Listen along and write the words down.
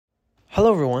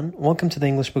Hello everyone, welcome to the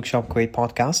English Bookshop Kuwait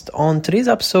podcast. On today's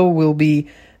episode, we'll be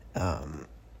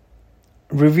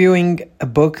reviewing a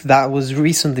book that was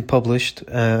recently published.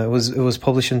 It was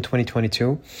published in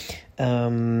 2022,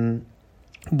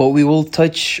 but we will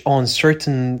touch on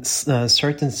certain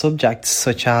subjects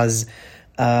such as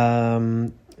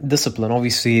discipline.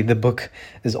 Obviously, the book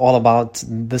is all about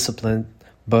discipline,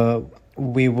 but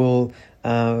we'll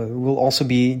also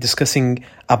be discussing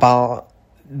about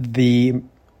the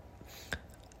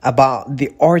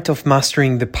art of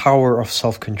mastering the power of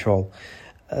self-control.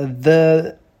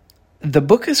 The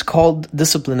book is called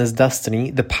Discipline is Destiny,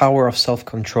 The Power of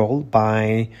Self-Control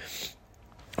by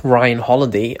Ryan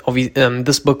Holiday.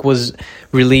 This book was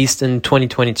released in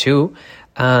 2022,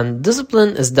 and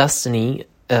Discipline is Destiny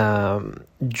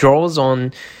draws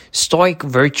on Stoic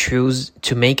virtues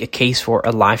to make a case for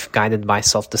a life guided by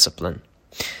self-discipline.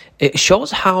 It shows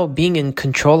how being in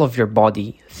control of your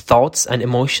body, thoughts, and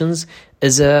emotions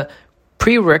is a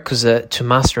prerequisite to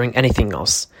mastering anything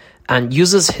else, and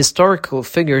uses historical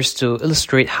figures to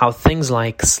illustrate how things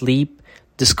like sleep,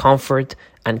 discomfort,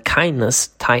 and kindness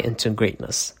tie into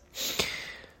greatness.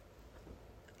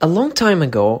 A long time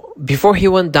ago, before he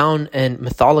went down in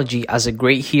mythology as a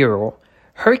great hero,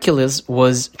 Hercules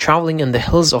was traveling in the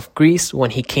hills of Greece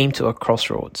when he came to a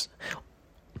crossroads.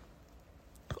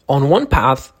 On one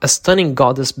path, a stunning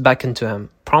goddess beckoned to him,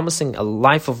 promising a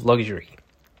life of luxury.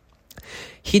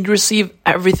 He'd receive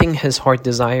everything his heart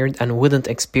desired and wouldn't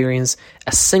experience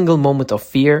a single moment of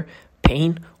fear,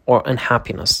 pain, or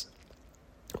unhappiness.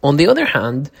 On the other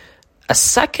hand, a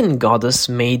second goddess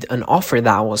made an offer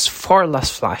that was far less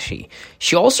flashy.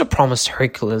 She also promised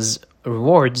Hercules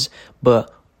rewards,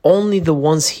 but only the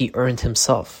ones he earned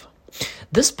himself.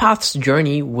 This path's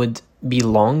journey would be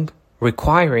long,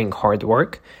 requiring hard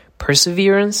work,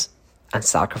 perseverance, and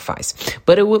sacrifice,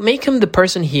 but it would make him the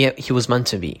person he was meant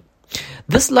to be.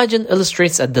 This legend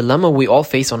illustrates a dilemma we all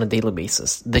face on a daily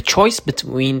basis: the choice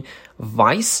between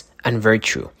vice and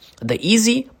virtue, the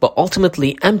easy but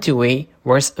ultimately empty way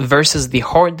versus the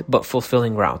hard but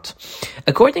fulfilling route.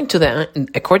 According to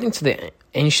the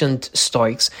ancient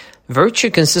Stoics,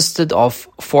 virtue consisted of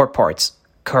 4 parts: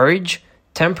 courage,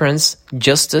 temperance,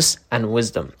 justice, and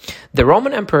wisdom. The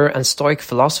Roman emperor and Stoic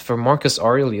philosopher Marcus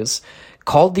Aurelius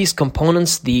called these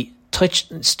components the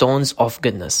touchstones of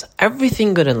goodness.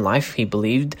 Everything good in life, he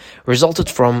believed, resulted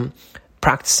from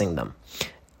practicing them.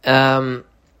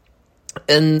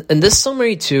 In this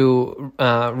summary to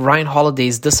Ryan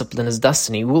Holiday's Discipline is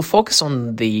Destiny, we'll focus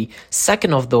on the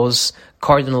second of those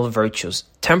cardinal virtues,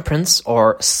 temperance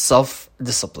or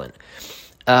self-discipline.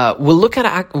 We'll look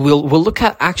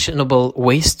at actionable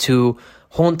ways to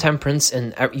hone temperance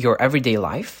in your everyday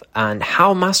life and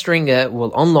how mastering it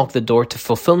will unlock the door to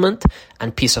fulfillment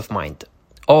and peace of mind.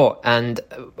 Oh, and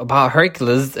about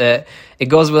Hercules, it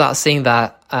goes without saying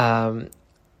that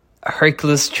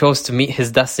Hercules chose to meet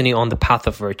his destiny on the path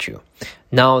of virtue.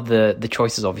 Now the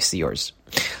choice is obviously yours.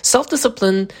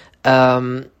 Self-discipline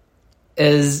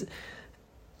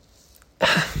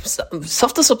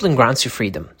Self-discipline grants you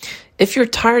freedom. If you're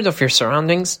tired of your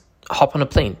surroundings, hop on a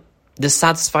plane.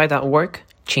 Dissatisfied at work,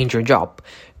 change your job.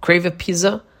 Crave a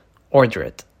pizza, order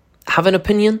it. Have an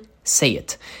opinion, say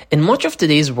it. In much of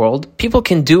today's world, people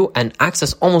can do and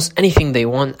access almost anything they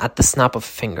want at the snap of a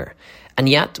finger. And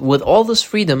yet, with all this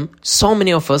freedom, so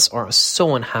many of us are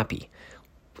so unhappy.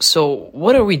 So,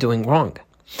 what are we doing wrong?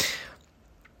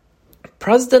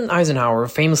 President Eisenhower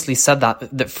famously said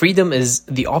that freedom is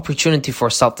the opportunity for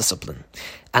self-discipline.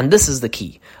 And this is the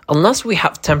key. Unless we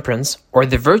have temperance or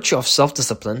the virtue of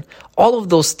self-discipline, all of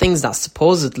those things that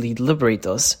supposedly liberate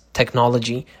us,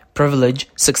 technology, privilege,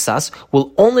 success,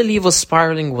 will only leave us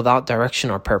spiraling without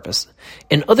direction or purpose.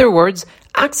 In other words,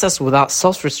 access without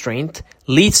self-restraint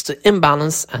leads to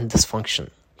imbalance and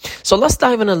dysfunction. So let's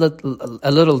dive in a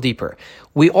little deeper.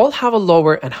 We all have a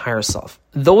lower and higher self.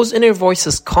 Those inner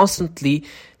voices constantly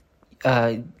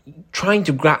trying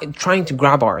to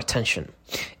grab our attention.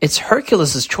 It's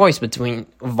Hercules' choice between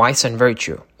vice and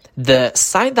virtue. The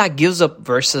side that gives up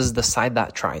versus the side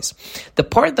that tries. The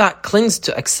part that clings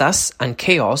to excess and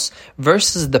chaos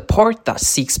versus the part that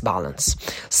seeks balance.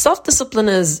 Self-discipline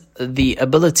is the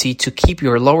ability to keep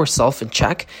your lower self in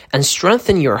check and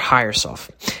strengthen your higher self.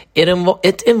 It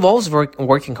involves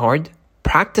working hard,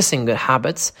 practicing good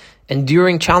habits,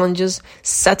 enduring challenges,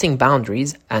 setting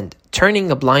boundaries, and turning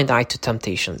a blind eye to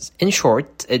temptations. In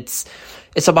short, it's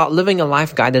about living a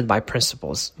life guided by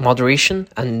principles, moderation,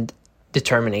 and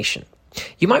determination.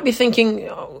 You might be thinking,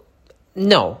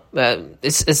 no,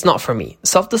 it's not for me.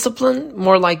 Self-discipline,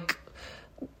 more like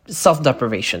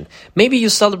self-deprivation. Maybe you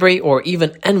celebrate or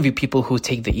even envy people who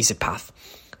take the easy path.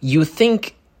 You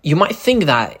think you might think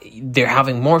that they're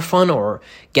having more fun or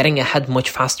getting ahead much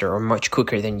faster or much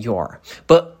quicker than you are.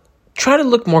 But try to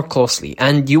look more closely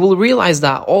and you will realize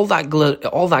that all that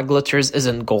glitters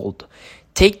isn't gold.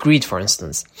 Take greed, for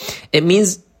instance. It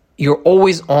means you're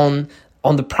always on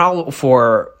the prowl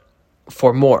for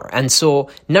more, and so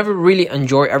never really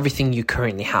enjoy everything you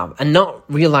currently have and not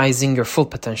realizing your full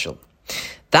potential.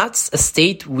 That's a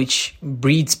state which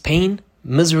breeds pain,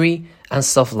 misery, and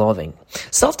self-loathing.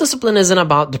 Self-discipline isn't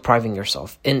about depriving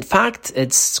yourself. In fact,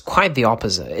 it's quite the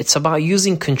opposite. It's about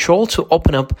using control to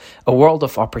open up a world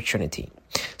of opportunity.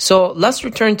 So let's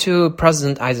return to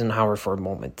President Eisenhower for a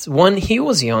moment. When he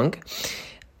was young,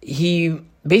 he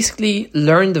basically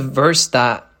learned a verse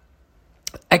that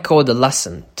echoed a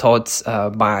lesson taught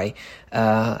by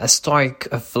a Stoic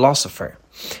philosopher.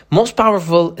 Most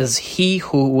powerful is he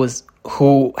who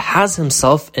has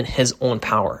himself in his own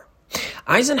power.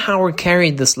 Eisenhower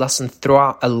carried this lesson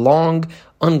throughout a long,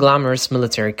 unglamorous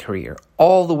military career,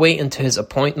 all the way into his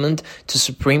appointment to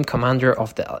Supreme Commander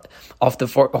of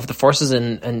the forces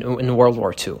in World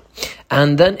War II,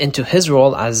 and then into his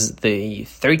role as the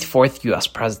 34th U.S.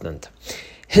 President.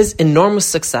 His enormous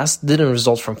success didn't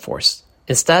result from force.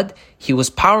 Instead, he was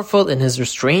powerful in his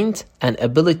restraint and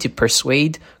ability to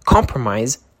persuade,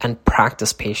 compromise, and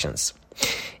practice patience.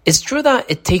 It's true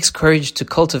that it takes courage to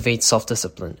cultivate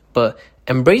self-discipline, but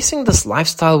embracing this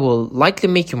lifestyle will likely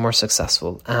make you more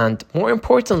successful, and more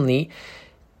importantly,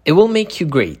 it will make you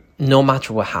great no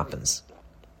matter what happens.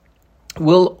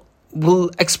 We'll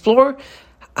explore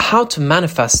how to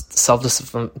manifest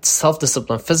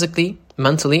self-discipline physically,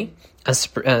 mentally,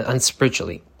 and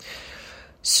spiritually.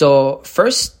 So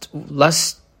first,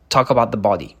 let's talk about the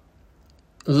body.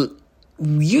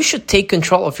 You should take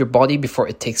control of your body before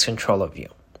it takes control of you.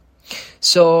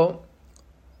 So,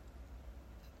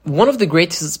 one of the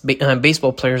greatest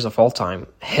baseball players of all time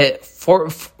hit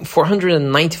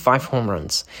 495 home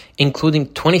runs,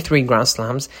 including 23 Grand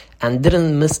Slams, and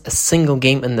didn't miss a single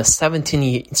game in the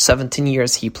 17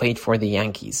 years he played for the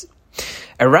Yankees.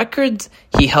 A record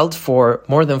he held for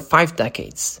more than 5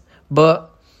 decades. But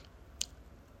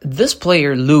this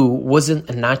player, Lou, wasn't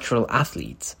a natural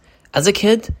athlete. As a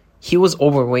kid, he was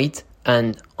overweight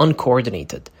and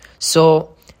uncoordinated.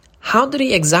 So, how did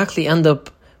he exactly end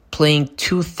up playing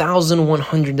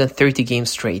 2,130 games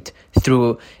straight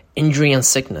through injury and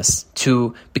sickness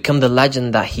to become the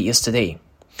legend that he is today?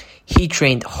 He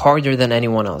trained harder than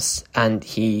anyone else, and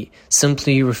he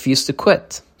simply refused to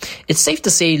quit. It's safe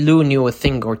to say Lou knew a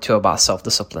thing or two about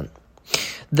self-discipline.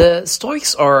 The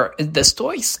Stoics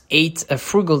ate a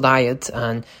frugal diet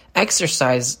and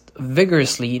exercised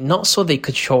vigorously, not so they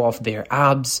could show off their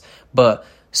abs, but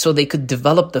so they could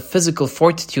develop the physical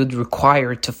fortitude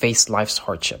required to face life's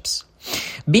hardships.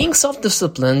 Being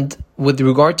self-disciplined with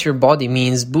regard to your body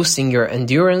means boosting your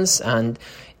endurance and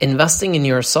investing in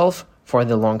yourself for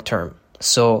the long term,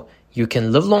 so you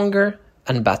can live longer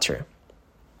and better.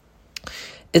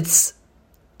 It's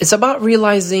about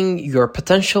realizing your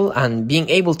potential and being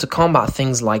able to combat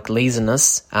things like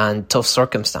laziness and tough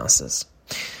circumstances.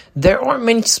 There are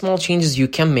many small changes you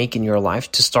can make in your life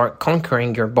to start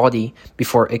conquering your body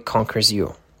before it conquers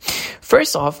you.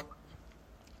 First off,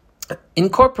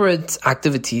 incorporate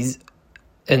activities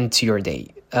into your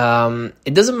day.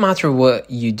 It doesn't matter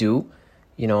what you do,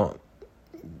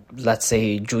 let's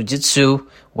say jiu-jitsu,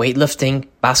 weightlifting,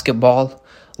 basketball,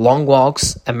 long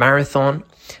walks, a marathon,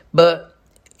 but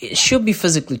it should be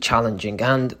physically challenging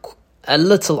and a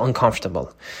little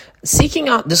uncomfortable. Seeking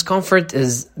out discomfort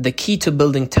is the key to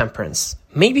building temperance.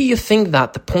 Maybe you think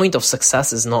that the point of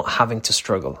success is not having to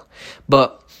struggle.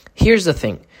 But here's the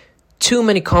thing. Too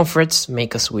many comforts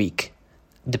make us weak,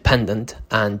 dependent,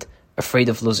 and afraid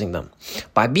of losing them.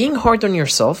 By being hard on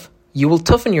yourself, you will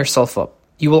toughen yourself up.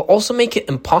 You will also make it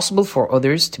impossible for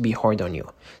others to be hard on you.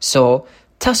 So,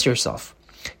 test yourself.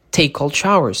 Take cold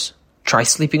showers. Try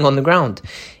sleeping on the ground.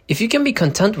 If you can be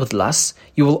content with less,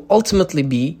 you will ultimately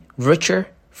be richer,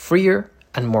 freer,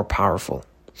 and more powerful.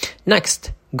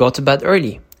 Next, go to bed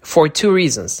early for 2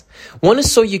 reasons. One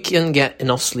is so you can get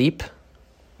enough sleep.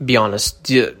 Be honest,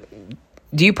 do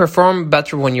you perform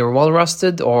better when you're well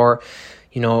rested, or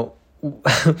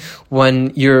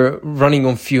when you're running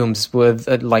on fumes with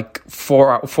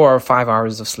 4 or 5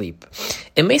 hours of sleep?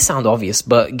 It may sound obvious,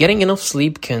 but getting enough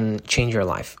sleep can change your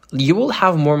life. You will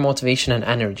have more motivation and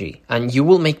energy, and you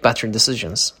will make better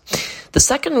decisions. The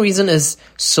second reason is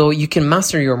so you can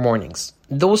master your mornings.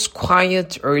 Those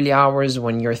quiet early hours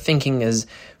when your thinking is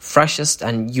freshest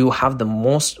and you have the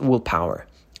most willpower.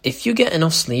 If you get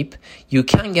enough sleep, you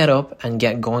can get up and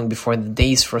get going before the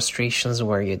day's frustrations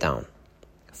wear you down.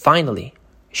 Finally,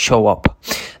 show up.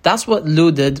 That's what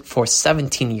Lou did for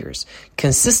 17 years.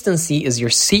 Consistency is your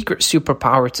secret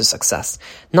superpower to success,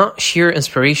 not sheer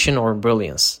inspiration or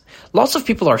brilliance. Lots of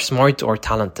people are smart or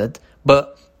talented,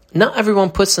 but not everyone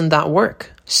puts in that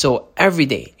work. So every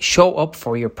day, show up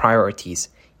for your priorities.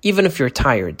 Even if you're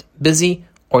tired, busy,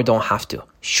 or don't have to,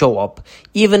 show up.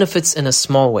 Even if it's in a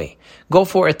small way. Go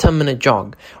for a 10-minute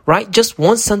jog. Write just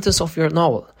one sentence of your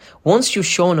novel. Once you've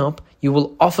shown up, you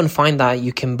will often find that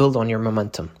you can build on your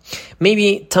momentum.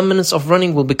 Maybe 10 minutes of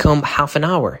running will become half an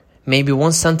hour. Maybe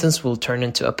one sentence will turn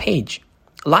into a page.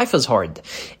 Life is hard.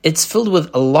 It's filled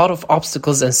with a lot of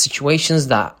obstacles and situations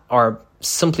that are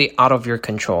simply out of your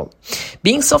control.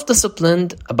 Being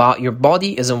self-disciplined about your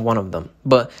body isn't one of them,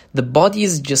 but the body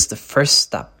is just the first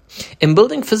step. In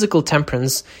building physical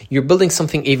temperance, you're building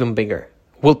something even bigger.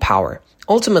 Willpower.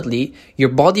 Ultimately, your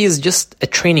body is just a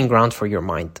training ground for your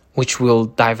mind, which we'll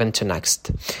dive into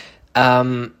next.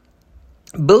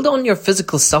 Build on your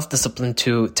physical self-discipline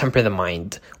to temper the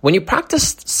mind. When you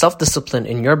practice self-discipline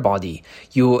in your body,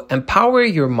 you empower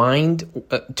your mind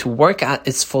to work at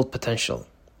its full potential.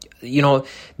 You know,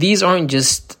 these aren't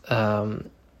just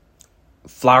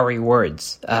flowery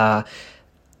words. An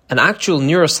actual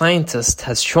neuroscientist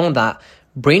has shown that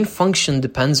brain function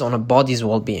depends on a body's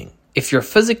well-being. If you're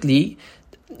physically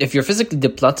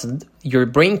depleted, your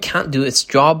brain can't do its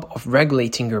job of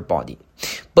regulating your body.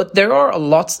 But there are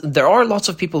lots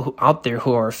of people out there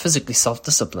who are physically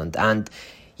self-disciplined, and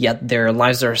yet their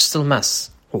lives are still a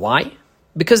mess. Why?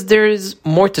 Because there is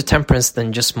more to temperance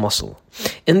than just muscle.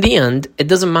 In the end, it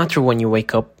doesn't matter when you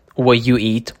wake up, what you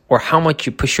eat, or how much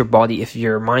you push your body if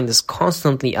your mind is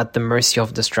constantly at the mercy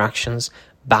of distractions,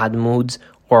 bad moods,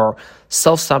 or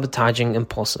self-sabotaging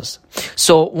impulses.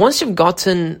 So once you've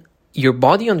gotten your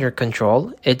body under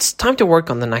control, it's time to work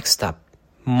on the next step,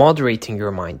 moderating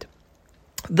your mind.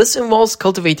 This involves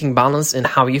cultivating balance in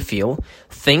how you feel,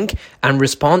 think, and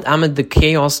respond amid the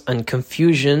chaos and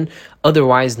confusion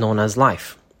otherwise known as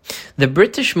life. The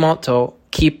British motto,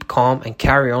 keep calm and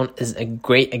carry on, is a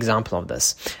great example of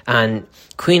this. And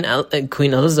Queen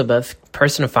Elizabeth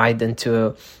personified it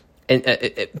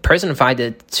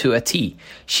to a T.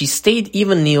 She stayed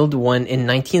even-keeled when in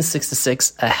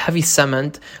 1966 a heavy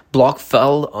cement block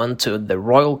fell onto the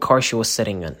royal car she was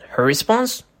sitting in. Her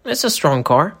response? It's a strong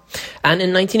car. And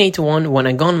in 1981, when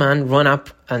a gunman ran up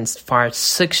and fired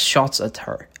 6 shots at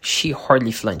her, she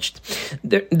hardly flinched.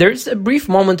 There's a brief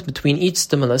moment between each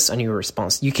stimulus and your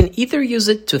response. You can either use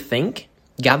it to think,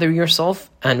 gather yourself,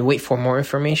 and wait for more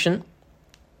information,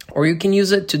 or you can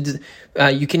use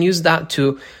that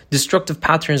to destructive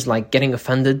patterns like getting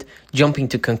offended, jumping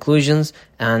to conclusions,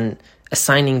 and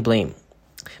assigning blame.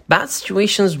 Bad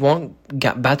situations won't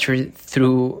get better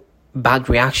through bad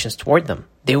reactions toward them.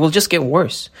 They will just get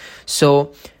worse.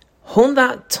 So hone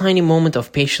that tiny moment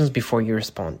of patience before you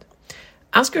respond.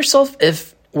 Ask yourself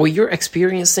if what you're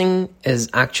experiencing is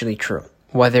actually true,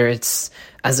 whether it's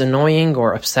as annoying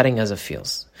or upsetting as it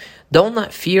feels. Don't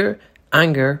let fear,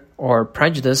 anger, or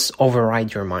prejudice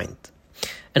override your mind.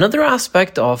 Another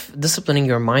aspect of disciplining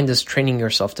your mind is training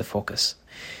yourself to focus.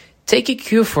 Take a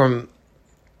cue from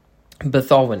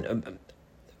Beethoven,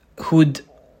 who'd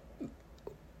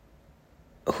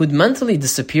mentally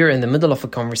disappear in the middle of a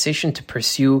conversation to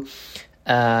pursue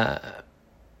a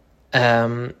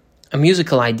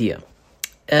musical idea.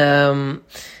 In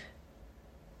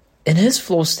his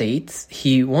flow state,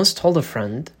 he once told a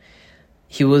friend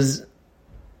he was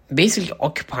basically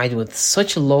occupied with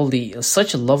such a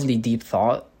lovely deep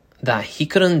thought that he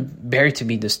couldn't bear to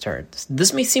be disturbed.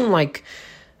 This may seem like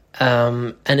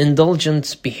an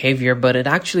indulgent behavior, but it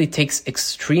actually takes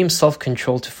extreme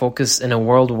self-control to focus in a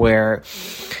world where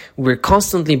we're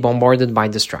constantly bombarded by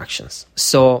distractions.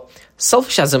 So,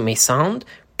 selfish as it may sound,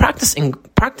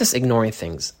 practice ignoring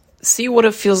things. See what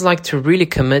it feels like to really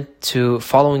commit to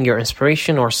following your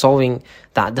inspiration or solving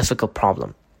that difficult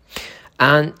problem.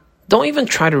 And don't even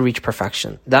try to reach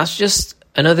perfection. That's just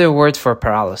another word for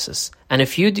paralysis. And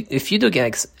if you do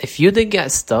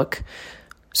get stuck,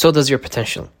 so does your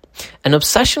potential. An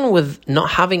obsession with not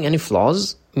having any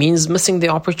flaws means missing the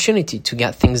opportunity to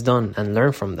get things done and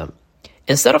learn from them.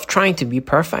 Instead of trying to be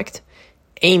perfect,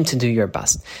 aim to do your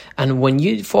best. And when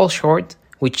you fall short,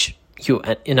 which you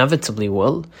inevitably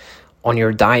will, on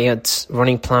your diet,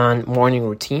 running plan, morning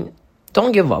routine,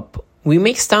 don't give up. We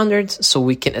make standards so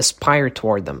we can aspire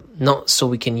toward them, not so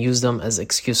we can use them as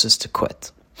excuses to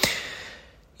quit.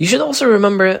 You should also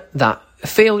remember that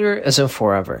failure isn't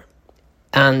forever,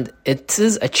 and it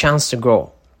is a chance to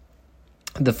grow.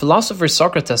 The philosopher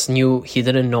Socrates knew he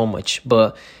didn't know much,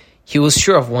 but he was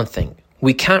sure of one thing: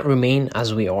 we can't remain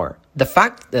as we are. The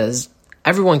fact is,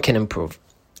 everyone can improve.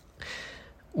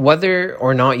 whether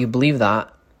or not you believe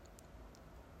that,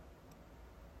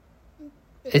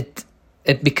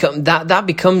 that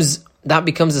becomes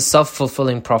a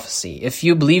self-fulfilling prophecy. If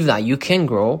you believe that you can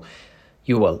grow,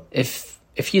 you will. If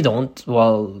you don't,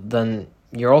 well, then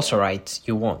you're also right,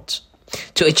 you won't.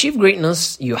 To achieve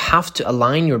greatness, you have to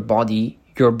align your body,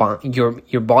 your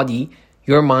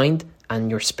mind, and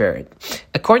your spirit.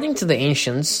 According to the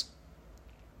ancients,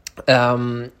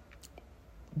 there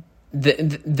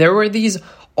were these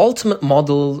ultimate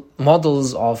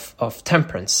models of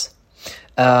temperance.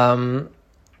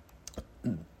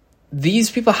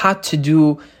 These people had to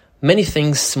do many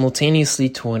things simultaneously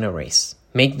to win a race.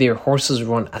 Make their horses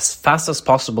run as fast as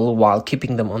possible while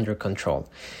keeping them under control.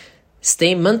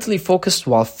 Stay mentally focused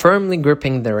while firmly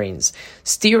gripping the reins.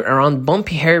 Steer around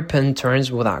bumpy hairpin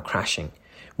turns without crashing.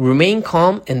 Remain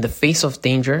calm in the face of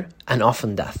danger and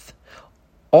often death.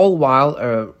 All while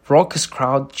a raucous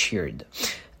crowd cheered.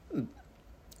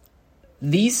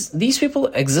 These people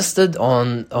existed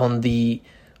on the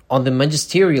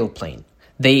magisterial plane.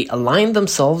 They aligned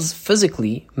themselves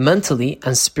physically, mentally,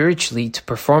 and spiritually to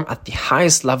perform at the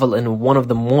highest level in one of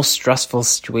the most stressful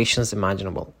situations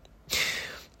imaginable.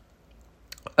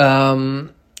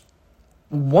 One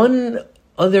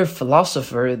other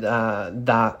philosopher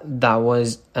that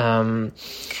was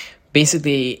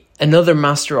basically another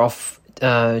master of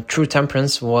true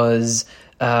temperance was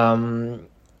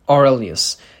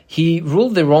Aurelius. He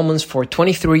ruled the Romans for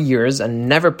 23 years and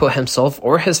never put himself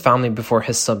or his family before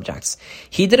his subjects.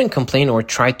 He didn't complain or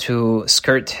try to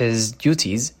skirt his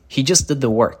duties. He just did the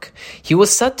work. He was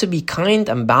said to be kind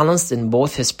and balanced in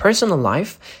both his personal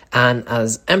life and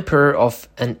as emperor of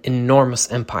an enormous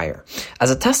empire.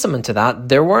 As a testament to that,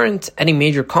 there weren't any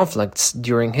major conflicts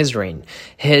during his reign.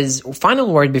 His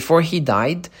final word before he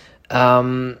died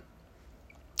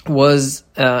was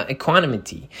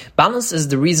equanimity. Balance is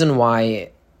the reason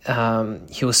why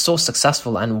he was so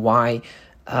successful and why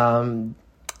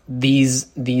these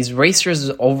racers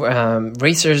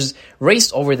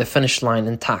raced over the finish line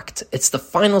intact. It's the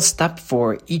final step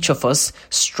for each of us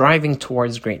striving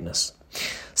towards greatness.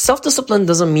 Self-discipline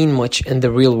doesn't mean much in the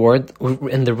real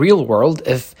world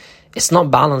if it's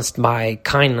not balanced by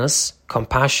kindness,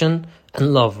 compassion,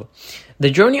 and love.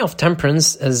 The journey of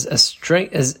temperance is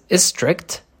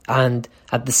strict, and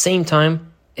at the same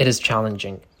time, it is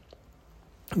challenging.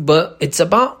 But it's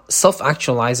about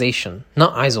self-actualization,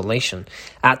 not isolation.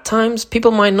 At times,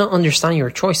 people might not understand your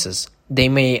choices. They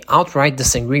may outright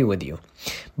disagree with you.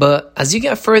 But as you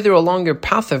get further along your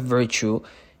path of virtue,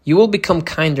 you will become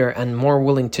kinder and more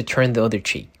willing to turn the other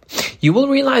cheek. You will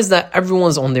realize that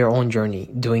everyone's on their own journey,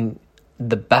 doing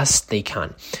the best they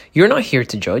can. You're not here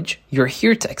to judge. You're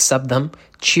here to accept them,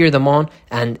 cheer them on,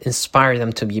 and inspire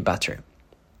them to be better.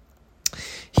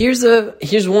 Here's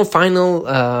one final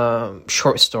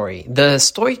short story. The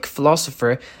Stoic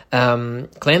philosopher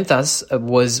Cleanthes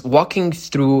was walking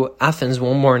through Athens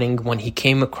one morning when he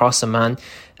came across a man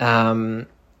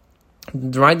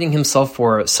riding himself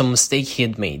for some mistake he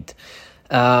had made.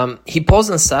 He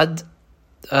paused and said,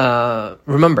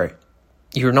 "Remember,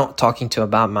 you're not talking to a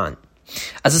bad man."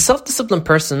 As a self-disciplined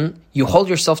person, you hold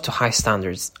yourself to high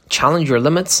standards, challenge your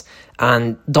limits,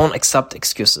 and don't accept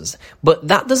excuses. But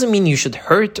that doesn't mean you should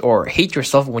hurt or hate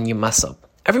yourself when you mess up.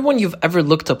 Everyone you've ever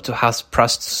looked up to has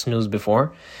pressed snooze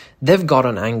before. They've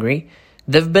gotten angry.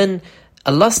 They've been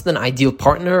a less than ideal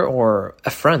partner or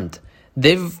a friend.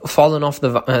 They've fallen off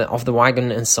the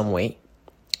wagon in some way.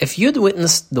 If you'd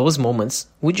witnessed those moments,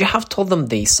 would you have told them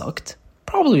they sucked?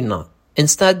 Probably not.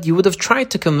 Instead, you would have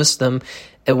tried to convince them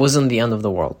it wasn't the end of the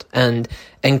world and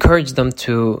encourage them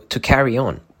to carry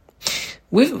on.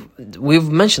 We've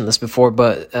mentioned this before,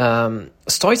 but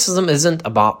Stoicism isn't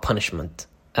about punishment.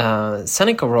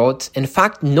 Seneca wrote, "In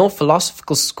fact, no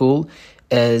philosophical school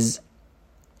is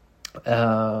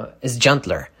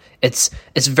gentler. Its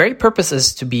very purpose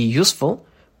is to be useful,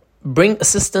 bring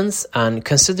assistance, and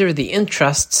consider the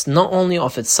interests not only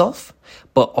of itself,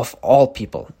 but of all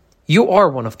people. You are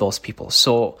one of those people,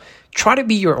 so try to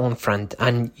be your own friend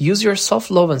and use your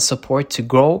self-love and support to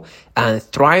grow and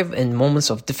thrive in moments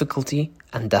of difficulty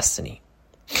and destiny."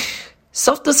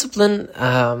 Self-discipline,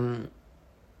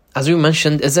 as we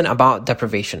mentioned, isn't about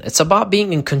deprivation. It's about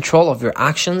being in control of your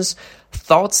actions,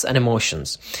 thoughts, and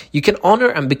emotions. You can honor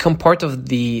and become part of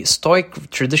the Stoic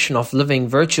tradition of living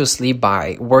virtuously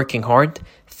by working hard,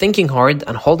 thinking hard,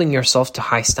 and holding yourself to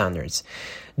high standards.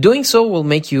 Doing so will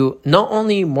make you not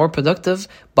only more productive,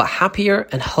 but happier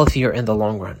and healthier in the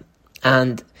long run.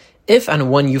 And if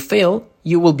and when you fail,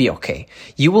 you will be okay.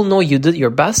 You will know you did your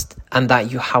best and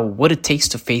that you have what it takes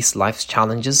to face life's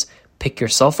challenges, pick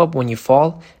yourself up when you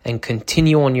fall, and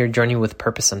continue on your journey with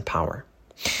purpose and power.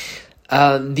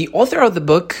 The author of the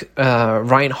book,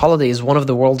 Ryan Holiday, is one of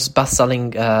the world's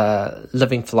best-selling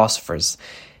living philosophers.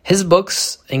 His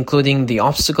books, including The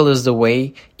Obstacle is the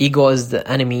Way, Ego is the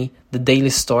Enemy, The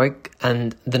Daily Stoic,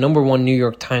 and the #1 New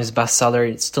York Times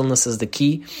bestseller, Stillness is the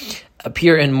Key,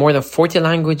 appear in more than 40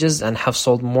 languages and have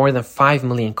sold more than 5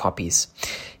 million copies.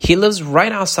 He lives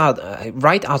right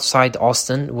outside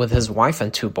Austin with his wife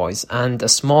and 2 boys and a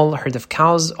small herd of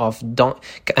cows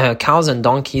and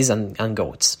donkeys and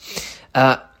goats.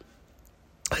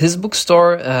 His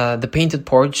bookstore, The Painted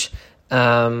Porch,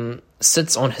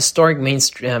 sits on historic Main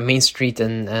Street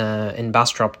in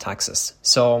Bastrop, Texas.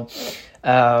 So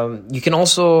you can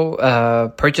also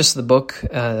purchase the book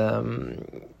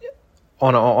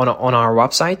on our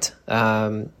website.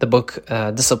 The book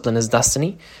Discipline is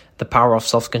Destiny, The Power of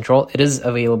Self-Control. It is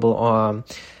available on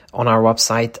our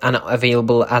website and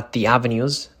available at the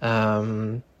Avenues.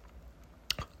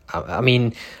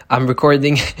 I'm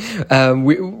recording.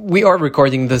 We are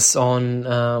recording this on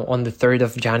the 3rd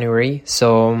of January.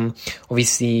 So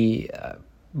obviously,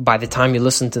 by the time you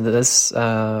listen to this,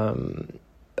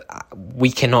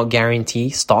 we cannot guarantee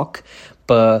stock.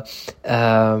 But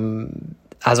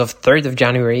as of 3rd of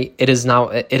January, it is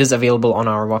available on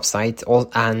our website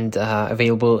and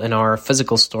available in our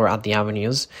physical store at the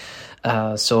Avenues.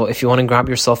 So if you want to grab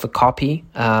yourself a copy,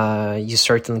 you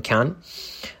certainly can.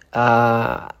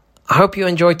 I hope you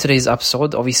enjoyed today's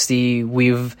episode. Obviously,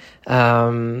 we've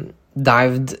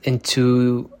dived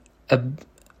into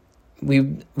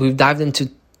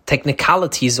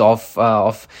technicalities of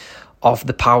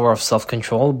the power of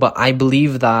self-control. But I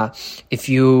believe that if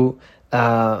you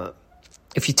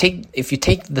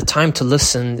take the time to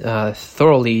listen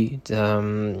thoroughly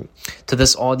to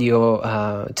this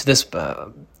audio, to this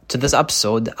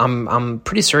episode, I'm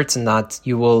pretty certain that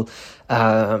you will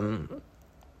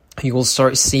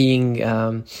start seeing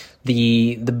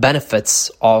the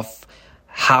benefits of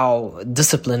how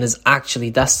discipline is actually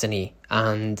destiny,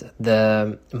 and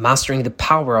the mastering the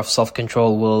power of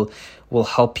self-control will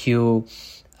help you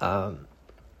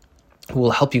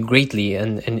greatly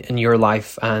in your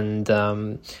life and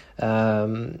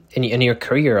in your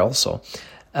career also.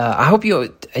 I hope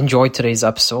you enjoyed today's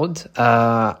episode.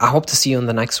 I hope to see you on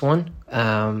the next one.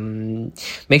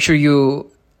 Make sure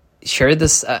you share the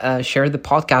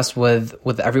podcast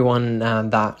with everyone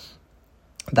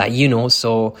that you know,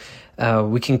 so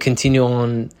we can continue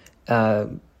on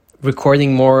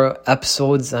recording more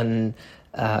episodes and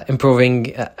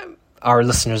improving our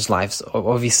listeners' lives.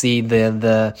 Obviously,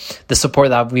 the support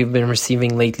that we've been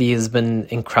receiving lately has been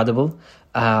incredible.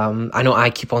 I know I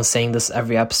keep on saying this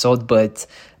every episode, but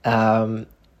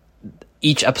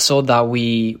each episode that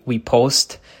we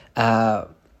post,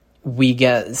 we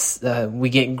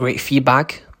get great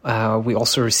feedback. We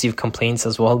also receive complaints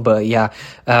as well, but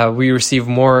we receive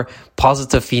more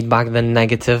positive feedback than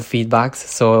negative feedback.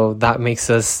 So that makes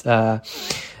us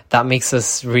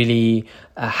really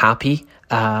happy.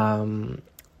 I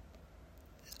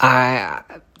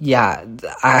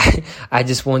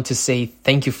just want to say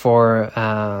thank you for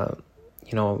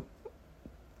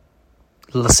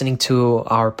listening to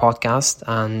our podcast,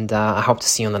 and I hope to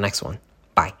see you on the next one.